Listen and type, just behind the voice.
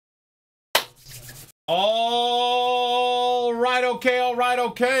All right,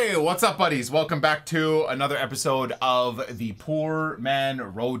 okay. What's up, buddies? Welcome back to another episode of the Poor Man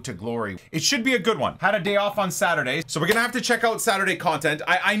Road to Glory. It should be a good one. Had a day off on Saturday, so we're gonna have to check out Saturday content.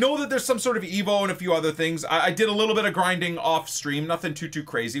 I know that there's some sort of Evo and a few other things. I did a little bit of grinding off stream, nothing too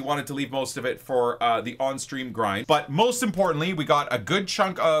crazy. Wanted to leave most of it for the on-stream grind. But most importantly, we got a good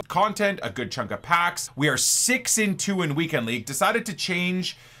chunk of content, a good chunk of packs. We are 6-2 in Weekend League. Decided to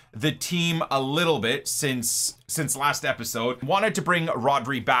change the team a little bit since last episode. Wanted to bring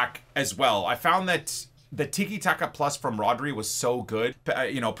Rodri back as well. I found that the Tiki Taka Plus from Rodri was so good,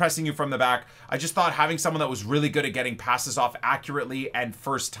 you know, pressing you from the back. I just thought having someone that was really good at getting passes off accurately and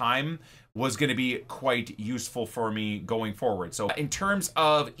first time was going to be quite useful for me going forward. So in terms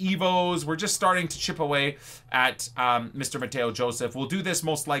of Evos, we're just starting to chip away at Mr. Mateo Joseph. We'll do this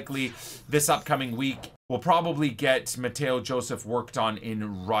most likely this upcoming week. We'll probably get Mateo Joseph worked on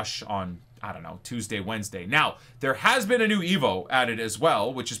in Rush on, I don't know, Tuesday, Wednesday. Now, there has been a new Evo added as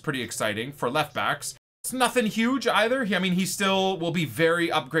well, which is pretty exciting for left backs. It's nothing huge either. I mean, he still will be very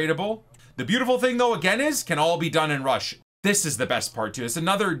upgradable. The beautiful thing though, again, is can all be done in Rush. This is the best part too. It's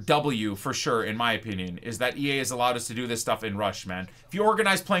another W for sure, in my opinion, is that EA has allowed us to do this stuff in Rush, man. If you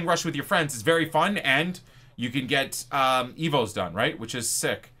organize playing Rush with your friends, it's very fun and you can get Evos done, right? Which is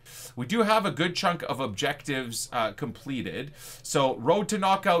sick. We do have a good chunk of objectives completed. So Road to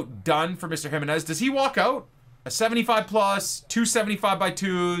Knockout done for Mr. Jimenez. Does he walk out? A 75 plus, 2 75 by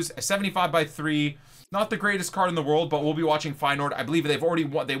 2s, a 75 by 3. Not the greatest card in the world, but we'll be watching Feyenoord. I believe they've already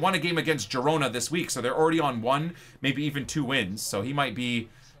won. They won a game against Girona this week, so they're already on 1, maybe even 2 wins. So he might be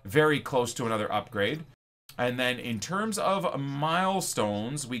very close to another upgrade. And then in terms of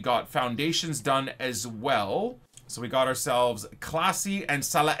milestones, we got foundations done as well. So we got ourselves Classy and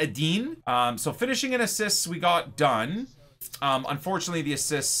Salah Eddin. So finishing and assists we got done. Unfortunately, the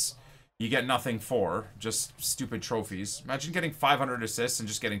assists you get nothing for, just stupid trophies. Imagine getting 500 assists and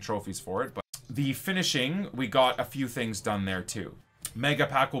just getting trophies for it. But the finishing, we got a few things done there too. Mega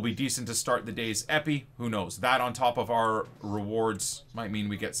Pack will be decent to start the day's Epi. Who knows? That on top of our rewards might mean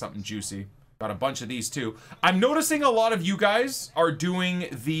we get something juicy. Got a bunch of these too. I'm noticing a lot of you guys are doing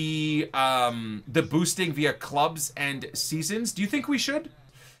the boosting via clubs and seasons. Do you think we should?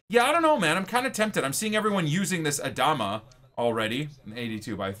 Yeah, I don't know, man. I'm kind of tempted. I'm seeing everyone using this Adama already. An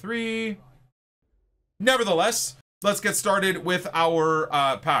 82 by 3. Nevertheless, let's get started with our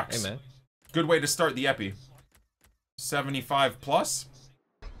packs. Hey, man. Good way to start the Epi. 75 plus.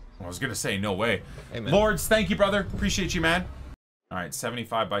 I was gonna say no way. Hey, man. Lords, thank you, brother. Appreciate you, man. All right,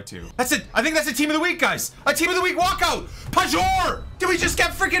 75 by 2. That's it. I think that's a team of the week, guys. A team of the week walkout. Pajor! Did we just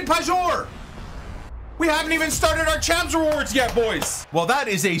get freaking Pajor? We haven't even started our champs rewards yet, boys. Well, that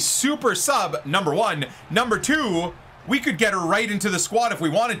is a super sub, number 1. Number 2, we could get her right into the squad if we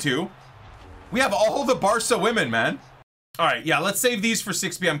wanted to. We have all the Barca women, man. All right, yeah, let's save these for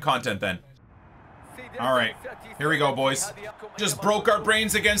 6 p.m. content then. All right, here we go, boys. Just broke our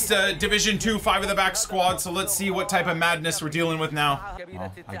brains against a Division 2 5 of the back squad, so let's see what type of madness we're dealing with now.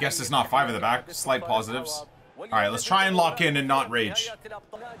 Well, I guess it's not 5 of the back, slight positives. All right, let's try and lock in and not rage.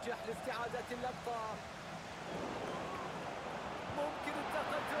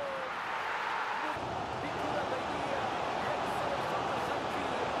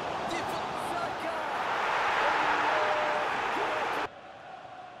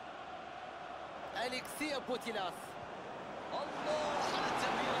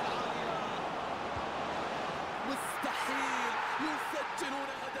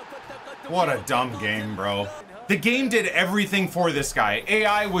 What a dumb game, bro. The game did everything for this guy.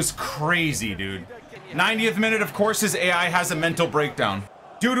 AI was crazy, dude. 90th minute, of course, his AI has a mental breakdown.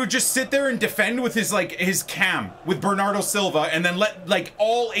 Dude would just sit there and defend with his cam with Bernardo Silva and then let like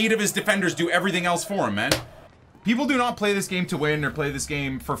all 8 of his defenders do everything else for him, man. People do not play this game to win or play this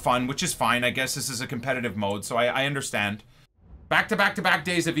game for fun, which is fine. I guess this is a competitive mode, so I understand. Back to back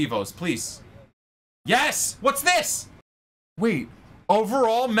days of Evos, please. Yes! What's this? Wait.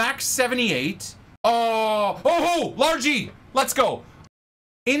 Overall, max 78. Oh, Largy! Let's go.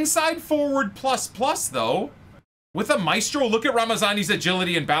 Inside forward plus though. With a Maestro, look at Ramazani's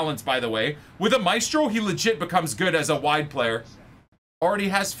agility and balance, by the way. With a Maestro, he legit becomes good as a wide player. Already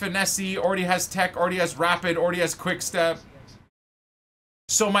has finesse, already has tech, already has rapid, already has quick step.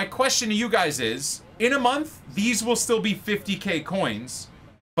 So my question to you guys is, in a month, these will still be 50k coins,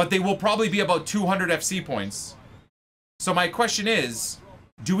 but they will probably be about 200 FC points. So my question is,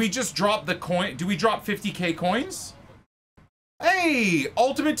 do we just drop the coin? Do we drop 50k coins? Hey,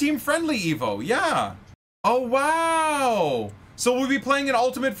 Ultimate Team Friendly Evo, yeah. Oh, wow. So we'll be playing an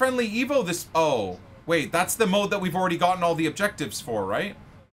Ultimate Friendly Evo this, oh. Wait, that's the mode that we've already gotten all the objectives for, right?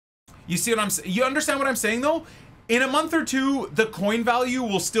 You see what I'm saying? You understand what I'm saying though? In a month or two, the coin value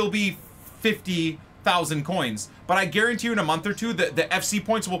will still be 50,000 coins. But I guarantee you in a month or two, the FC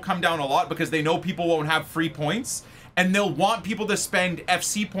points will come down a lot because they know people won't have free points. And they'll want people to spend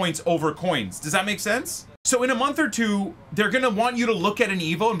FC points over coins. Does that make sense? So in a month or two, they're going to want you to look at an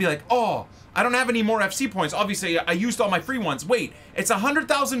Evo and be like, oh, I don't have any more FC points. Obviously, I used all my free ones. Wait, it's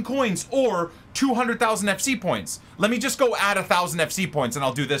 100,000 coins or 200,000 FC points. Let me just go add 1,000 FC points and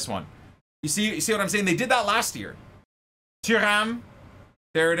I'll do this one. You see what I'm saying? They did that last year. Thuram.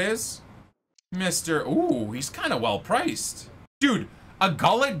 There it is. Mr. Ooh, he's kind of well priced. Dude, a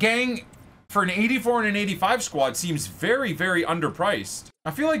Gullet Gang for an 84 and an 85 squad seems very, very underpriced.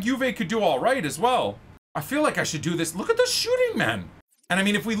 I feel like Juve could do all right as well. I feel like I should do this. Look at the shooting, man. And I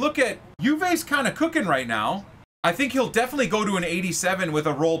mean, if we look at Juve's kind of cooking right now, I think he'll definitely go to an 87 with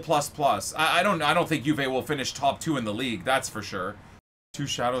a roll plus. I don't think Juve will finish top 2 in the league. That's for sure. 2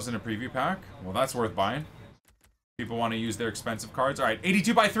 shadows in a preview pack. Well, that's worth buying. People want to use their expensive cards. All right,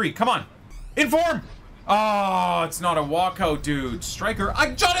 82 by 3. Come on. Inform. Oh, it's not a walkout, dude. Striker.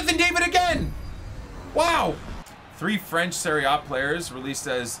 Jonathan David again. Wow. 3 French Serie A players released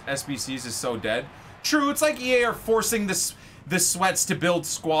as SBCs is so dead. True, it's like EA are forcing the sweats to build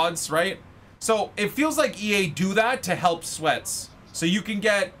squads, right? So it feels like EA do that to help sweats. So you can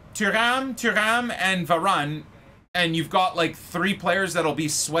get Thuram, and Varane, and you've got like 3 players that'll be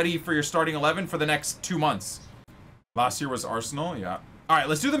sweaty for your starting 11 for the next 2 months. Last year was Arsenal, yeah. All right,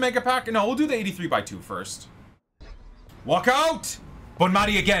 let's do the mega pack. No, we'll do the 83 by 2 first. Walk out!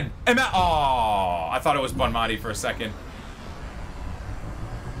 Bonmati again. Oh, I thought it was Bonmati for a second.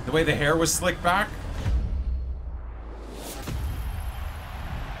 The way the hair was slicked back.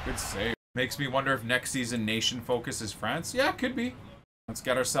 Good save. Makes me wonder if next season nation focus is France. Yeah, could be. Let's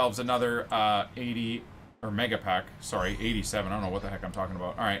get ourselves another 80 or mega pack. Sorry, 87. I don't know what the heck I'm talking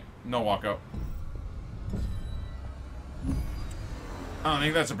about. All right, no walkout. I don't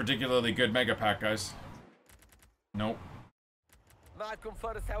think that's a particularly good mega pack, guys. Nope.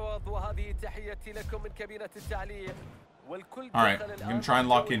 Alright, I'm gonna try and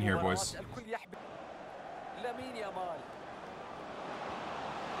lock in here, boys.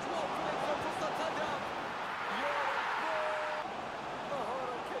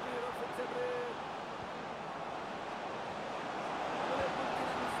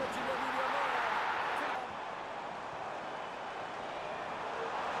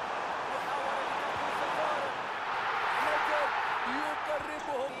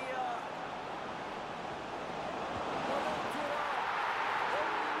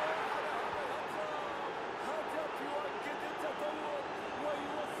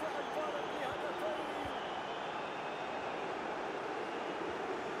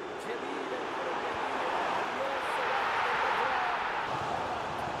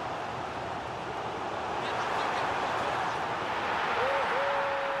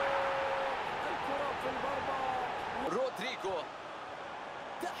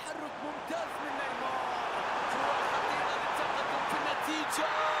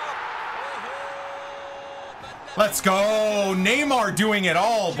 Let's go! Neymar doing it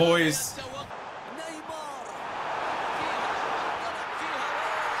all, boys.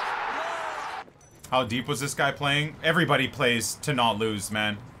 How deep was this guy playing? Everybody plays to not lose,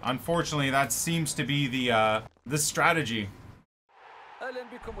 man. Unfortunately, that seems to be the strategy.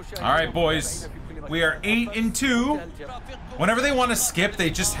 All right, boys. We are 8-2. Whenever they want to skip, they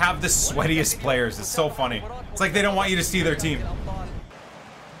just have the sweatiest players. It's so funny. It's like they don't want you to see their team.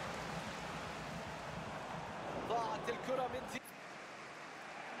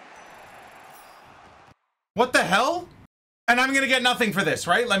 What the hell? And I'm gonna get nothing for this,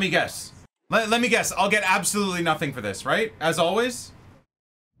 right? Let me guess. Let me guess. I'll get absolutely nothing for this, right? As always.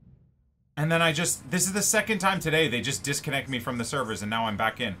 And then this is the second time today they just disconnect me from the servers and now I'm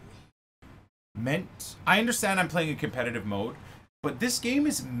back in. I understand I'm playing a competitive mode, but this game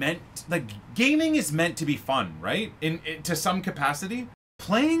is gaming is meant to be fun, right? To some capacity.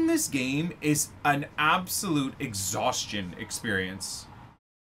 Playing this game is an absolute exhaustion experience.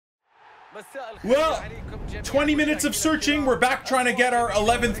 Well, 20 minutes of searching. We're back trying to get our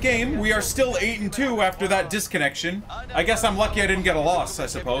 11th game. We are still 8-2 after that disconnection. I guess I'm lucky I didn't get a loss, I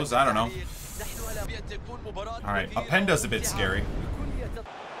suppose. I don't know. Alright, Openda's a bit scary.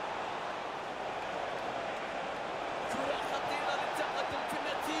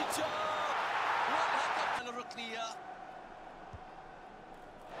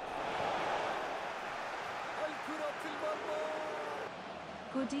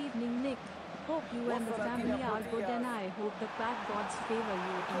 Good evening, Nick. Hope you and the family are good and I hope the pack gods favor you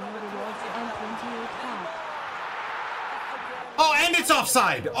in your rewards L28 pack. Oh, and it's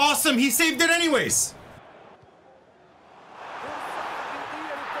offside. Awesome. He saved it anyways.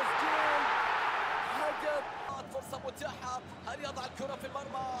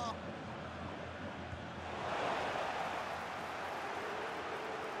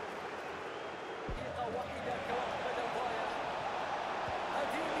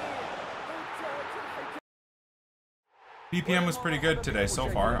 BPM was pretty good today so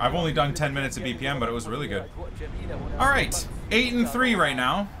far. I've only done 10 minutes of BPM, but it was really good. All right, 8-3 right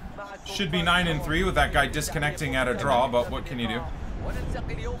now. Should be 9-3 with that guy disconnecting at a draw, but what can you do?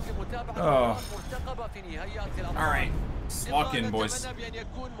 Oh. All right, lock in, boys. Hey,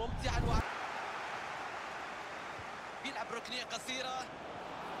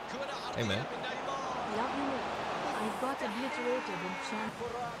 man. Love you. I got obliterated in champ.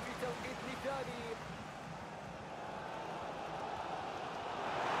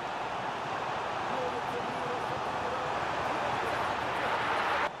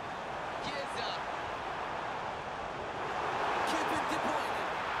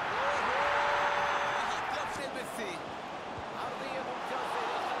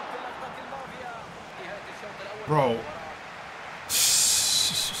 Bro.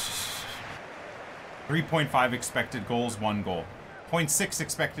 3.5 expected goals, 1 goal. 0.6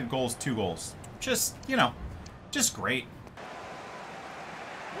 expected goals, 2 goals. Just, you know, just great.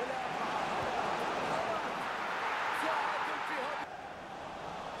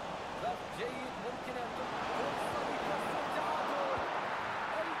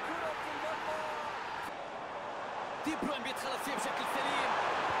 دي بروين بيتخلص فيه بشكل سليم.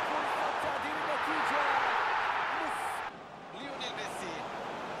 فرصة تعديل النتيجة. ليونيل ميسي.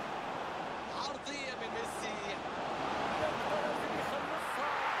 عرضية من ميسي. يقدر يخلصها.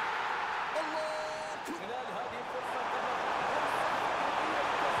 الله. خلال هذه الفرصة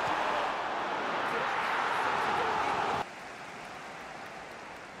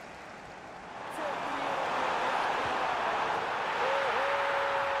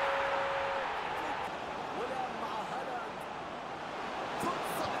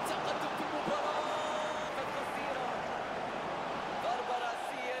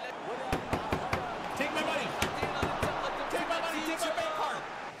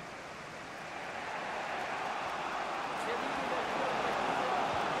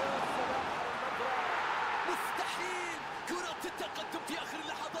التقدم في آخر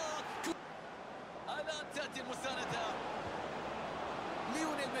اللحظات. الآن تأتي المساندة.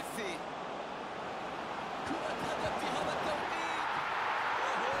 ليونيل ميسي. كرة هدف في هذا التوقيت.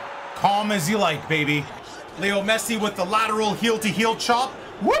 Calm as you like, baby. Leo Messi with the lateral heel-to-heel chop.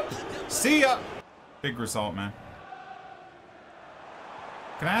 Whoop! See ya! Big result, man.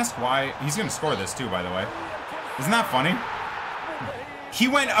 Can I ask why? He's gonna score this too, by the way. Isn't that funny? He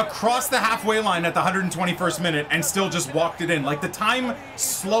went across the halfway line at the 121st minute and still just walked it in. Like, the time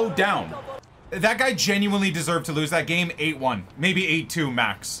slowed down. That guy genuinely deserved to lose that game 8-1. Maybe 8-2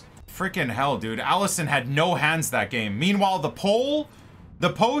 max. Freaking hell, dude. Alisson had no hands that game. Meanwhile, the pole,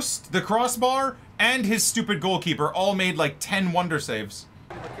 the post, the crossbar, and his stupid goalkeeper all made like 10 wonder saves.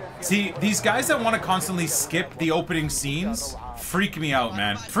 See, these guys that want to constantly skip the opening scenes freak me out,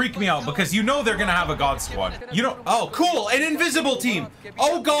 man. Freak me out because you know they're gonna have a God squad. You know, oh, cool, an invisible team.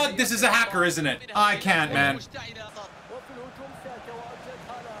 Oh God, this is a hacker, isn't it? I can't, man.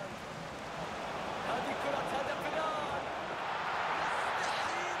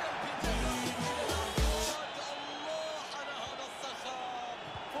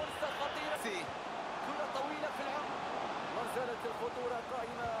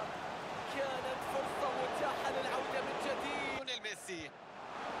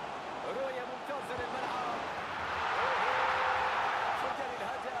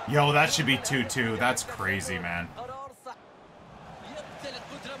 Yo, that should be 2-2. That's crazy, man.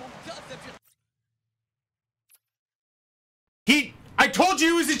 I told you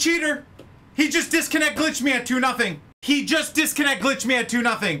he was a cheater. He just disconnect glitched me at 2-0. He just disconnect glitched me at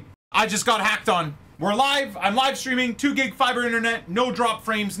 2-0. I just got hacked on. We're live. I'm live streaming. 2 gig fiber internet. No drop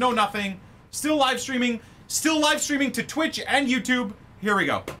frames. No nothing. Still live streaming. Still live streaming to Twitch and YouTube. Here we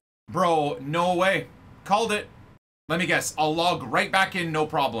go. Bro, no way. Called it. Let me guess. I'll log right back in, no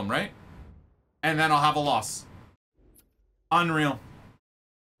problem, right? And then I'll have a loss. Unreal.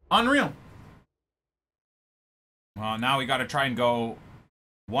 Unreal. Well, now we gotta try and go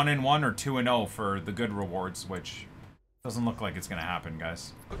 1-1 or 2-0 for the good rewards, which doesn't look like it's gonna happen,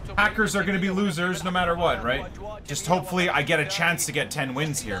 guys. Hackers are gonna be losers no matter what, right? Just hopefully I get a chance to get 10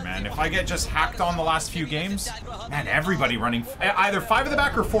 wins here, man. If I get just hacked on the last few games, man, everybody running either 5 at the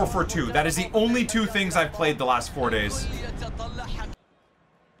back or 4-4-2. That is the only 2 things I've played the last 4 days.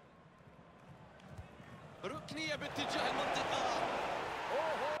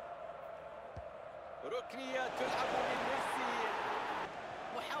 ركنية تلعب من ميسي.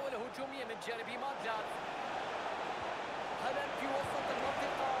 محاولة هجومية من جانب ماجد. هالاند في وسط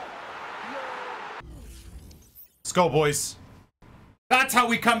المنطقة. Let's go, boys. That's how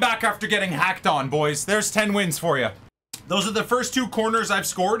we come back after getting hacked on, boys. There's 10 wins for you. Those are the first 2 corners I've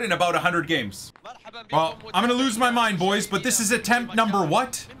scored in about 100 games. Well, I'm gonna lose my mind, boys, but this is attempt number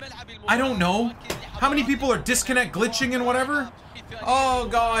what? I don't know. How many people are disconnect glitching and whatever? Oh,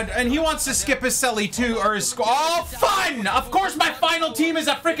 God. And he wants to skip his celly, too, or his score. Oh, fun! Of course my final team is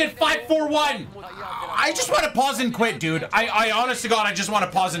a freaking 5-4-1. I just want to pause and quit, dude. I honest to God, I just want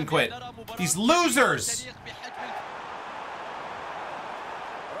to pause and quit. These losers.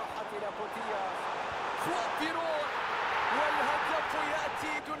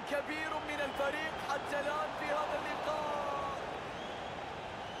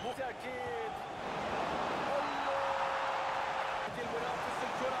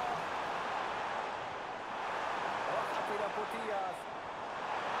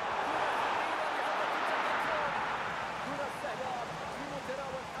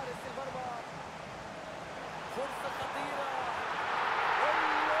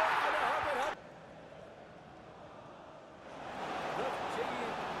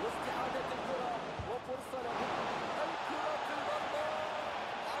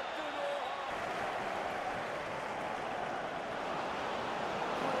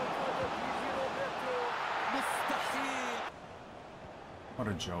 What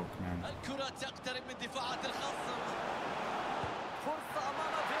a joke, man.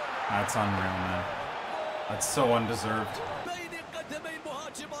 That's unreal, man. That's so undeserved.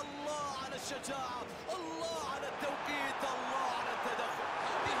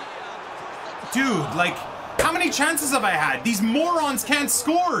 Dude, like, how many chances have I had? These morons can't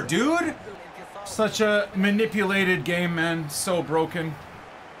score, dude! Such a manipulated game, man. So broken.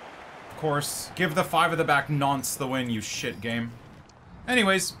 Of course. Give the 5 at the back nonce the win, you shit game.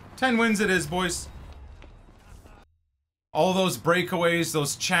 Anyways, 10 wins it is, boys. All those breakaways,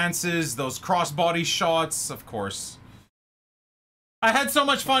 those chances, those crossbody shots, of course. I had so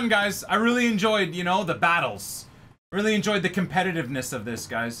much fun, guys. I really enjoyed, you know, the battles. Really enjoyed the competitiveness of this,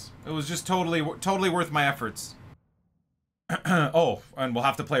 guys. It was just totally worth my efforts. Oh, and we'll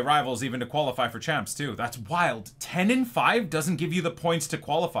have to play rivals even to qualify for champs, too. That's wild. 10-5 doesn't give you the points to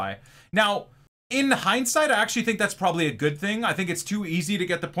qualify. Now, in hindsight, I actually think that's probably a good thing. I think it's too easy to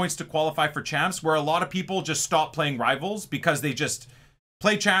get the points to qualify for champs, where a lot of people just stop playing rivals because they just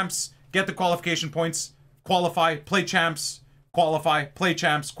play champs, get the qualification points, qualify, play champs, qualify, play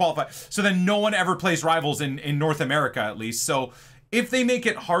champs, qualify. So then no one ever plays rivals in North America, at least. So if they make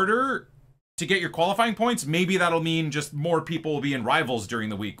it harder to get your qualifying points, maybe that'll mean just more people will be in rivals during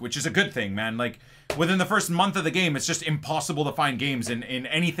the week, which is a good thing, man. Like, within the first month of the game, it's just impossible to find games in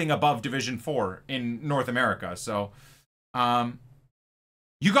anything above Division 4 in North America. So,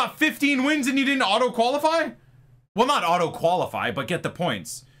 you got 15 wins and you didn't auto-qualify? Well, not auto-qualify, but get the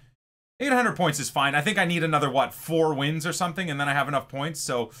points. 800 points is fine. I think I need another, what, 4 wins or something, and then I have enough points.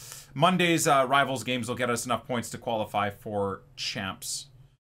 So, Monday's Rivals games will get us enough points to qualify for champs.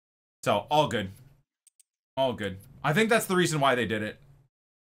 So, all good. All good. I think that's the reason why they did it.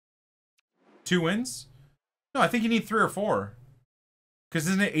 2 wins? No, I think you need 3 or 4. Because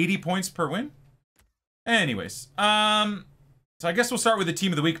isn't it 80 points per win? Anyways. So I guess we'll start with the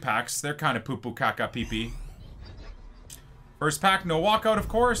Team of the Week packs. They're kind of poo-poo caca pee-pee. First pack, no walkout, of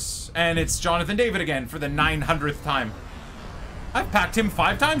course. And it's Jonathan David again for the 900th time. I've packed him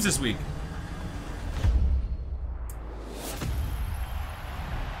 5 times this week.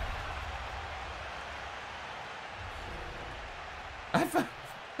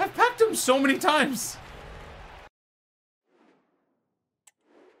 I've packed him so many times.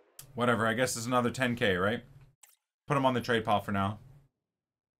 Whatever, I guess it's another 10K, right? Put him on the trade pile for now.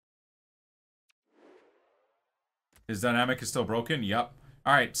 His dynamic is still broken? Yep.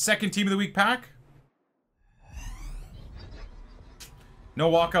 Alright, second Team of the Week pack. No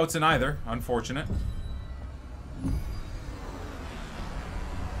walkouts in either. Unfortunate.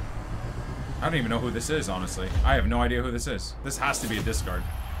 I don't even know who this is, honestly. I have no idea who this is. This has to be a discard.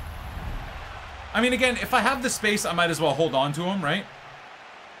 I mean, again, if I have the space, I might as well hold on to him, right?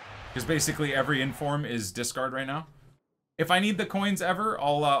 Because basically every inform is discard right now. If I need the coins ever,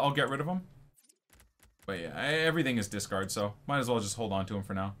 I'll get rid of them. But yeah, everything is discard, so might as well just hold on to him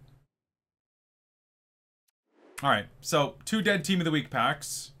for now. Alright, so 2 dead Team of the Week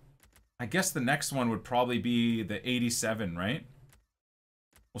packs. I guess the next one would probably be the 87, right?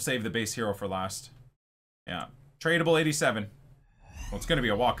 We'll save the base hero for last. Yeah. Tradable 87. Well, it's gonna be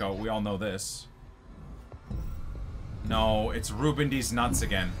a walkout. We all know this. No, it's Ruben D's nuts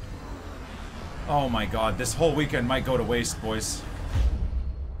again. Oh my god, this whole weekend might go to waste, boys.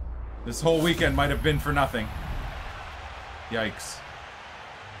 This whole weekend might have been for nothing. Yikes.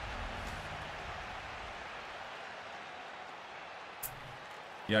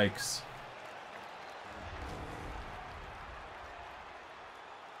 Yikes.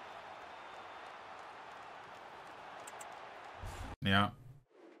 Yeah.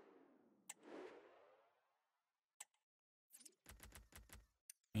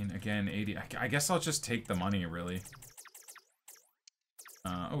 And again, 80. I guess I'll just take the money, really.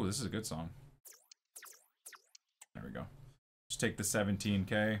 Oh, this is a good song. There we go. Just take the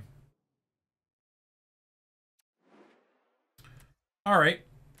 17K. All right.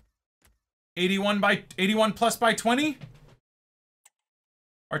 81 plus by 20?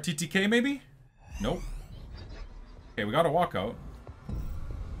 RTTK maybe? Nope. Okay, we got a walkout.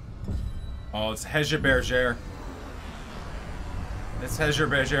 Oh, it's Hezje Berger. It's Hezje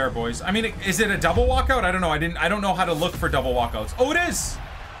Berger, boys. I mean, is it a double walkout? I don't know. I don't know how to look for double walkouts. Oh, it is.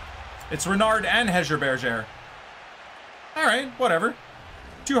 It's Renard and Hezje Berger. All right, whatever.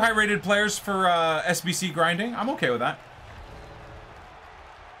 2 high-rated players for SBC grinding. I'm okay with that.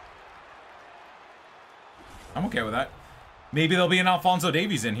 I'm okay with that. Maybe there'll be an Alphonso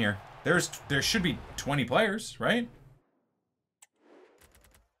Davies in here. There should be 20 players, right?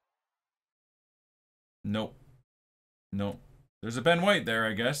 Nope. Nope. There's a Ben White there,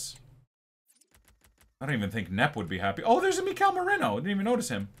 I guess. I don't even think Nep would be happy. Oh, there's a Mikel Merino. I didn't even notice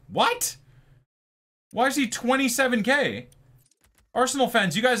him. What? Why is he 27K? Arsenal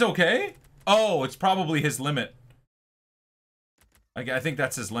fans, you guys okay? Oh, it's probably his limit. I think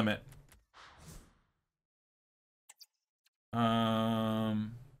that's his limit.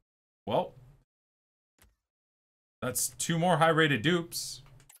 Well. That's 2 more high-rated dupes.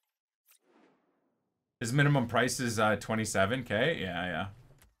 His minimum price is 27K. Yeah.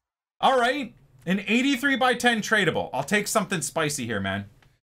 All right. An 83 by 10 tradable. I'll take something spicy here, man.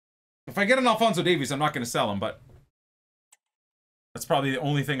 If I get an Alphonso Davies, I'm not going to sell him, but that's probably the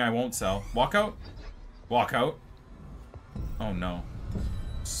only thing I won't sell. Walkout? Walkout. Oh, no.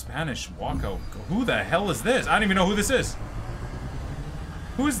 Spanish walkout. Who the hell is this? I don't even know who this is.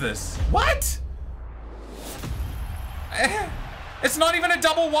 Who is this? What? It's not even a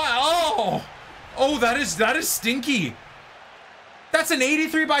double wide. Oh! Oh, that is stinky. That's an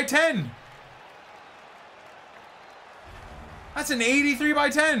 83 by 10. That's an 83 by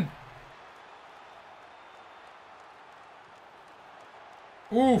 10.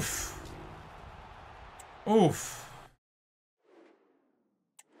 Oof. Oof.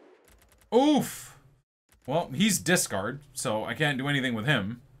 Oof. Well, he's discard, so I can't do anything with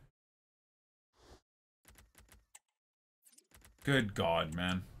him. Good God,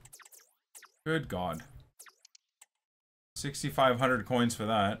 man. Good God. 6,500 coins for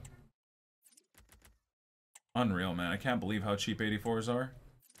that. Unreal, man. I can't believe how cheap 84s are.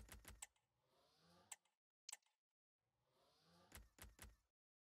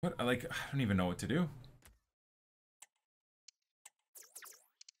 What? I don't even know what to do.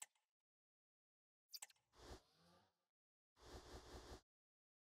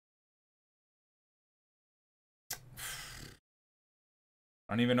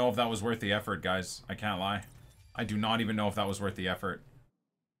 I don't even know if that was worth the effort, guys. I can't lie. I do not even know if that was worth the effort.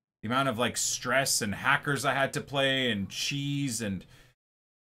 The amount of, like, stress and hackers I had to play and cheese and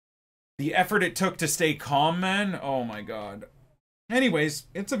the effort it took to stay calm, man. Oh, my God. Anyways,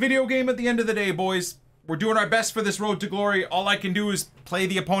 it's a video game at the end of the day, boys. We're doing our best for this road to glory. All I can do is play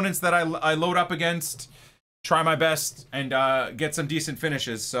the opponents that I load up against, try my best, and get some decent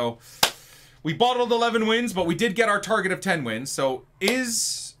finishes. So we bottled 11 wins, but we did get our target of 10 wins. So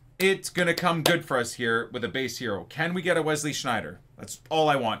is it going to come good for us here with a base hero? Can we get a Wesley Sneijder? That's all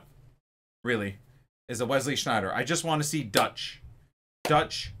I want, really, is a Wesley Sneijder. I just want to see Dutch.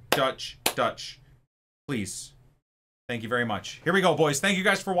 Dutch. Please. Thank you very much. Here we go, boys. Thank you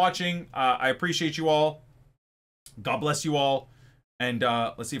guys for watching. I appreciate you all. God bless you all. And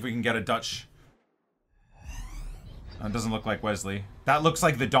let's see if we can get a Dutch. That doesn't look like Wesley. That looks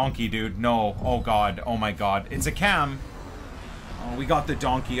like the donkey, dude. No. Oh, God. Oh, my God. It's a cam. Oh, we got the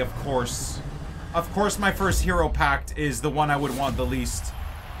donkey, of course. Of course, my first hero packed is the one I would want the least.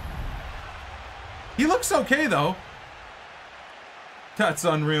 He looks okay, though. That's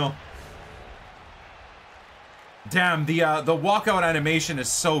unreal. Damn, the walkout animation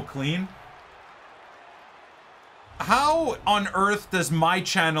is so clean. How on earth does my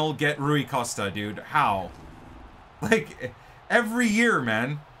channel get Rui Costa, dude? How? Like, every year,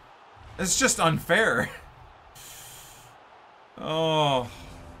 man. It's just unfair. Oh.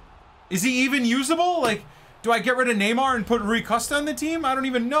 Is he even usable? Like, do I get rid of Neymar and put Rui Costa on the team? I don't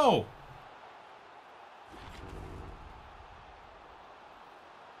even know.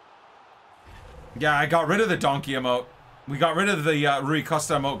 Yeah, I got rid of the donkey emote. We got rid of the Rui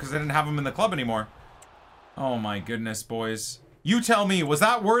Costa emote because I didn't have him in the club anymore. Oh my goodness, boys. You tell me, was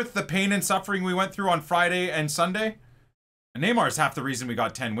that worth the pain and suffering we went through on Friday and Sunday? And Neymar's half the reason we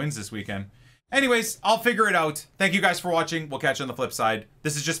got 10 wins this weekend. Anyways, I'll figure it out. Thank you guys for watching. We'll catch you on the flip side.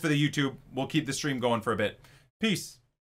 This is just for the YouTube. We'll keep the stream going for a bit. Peace.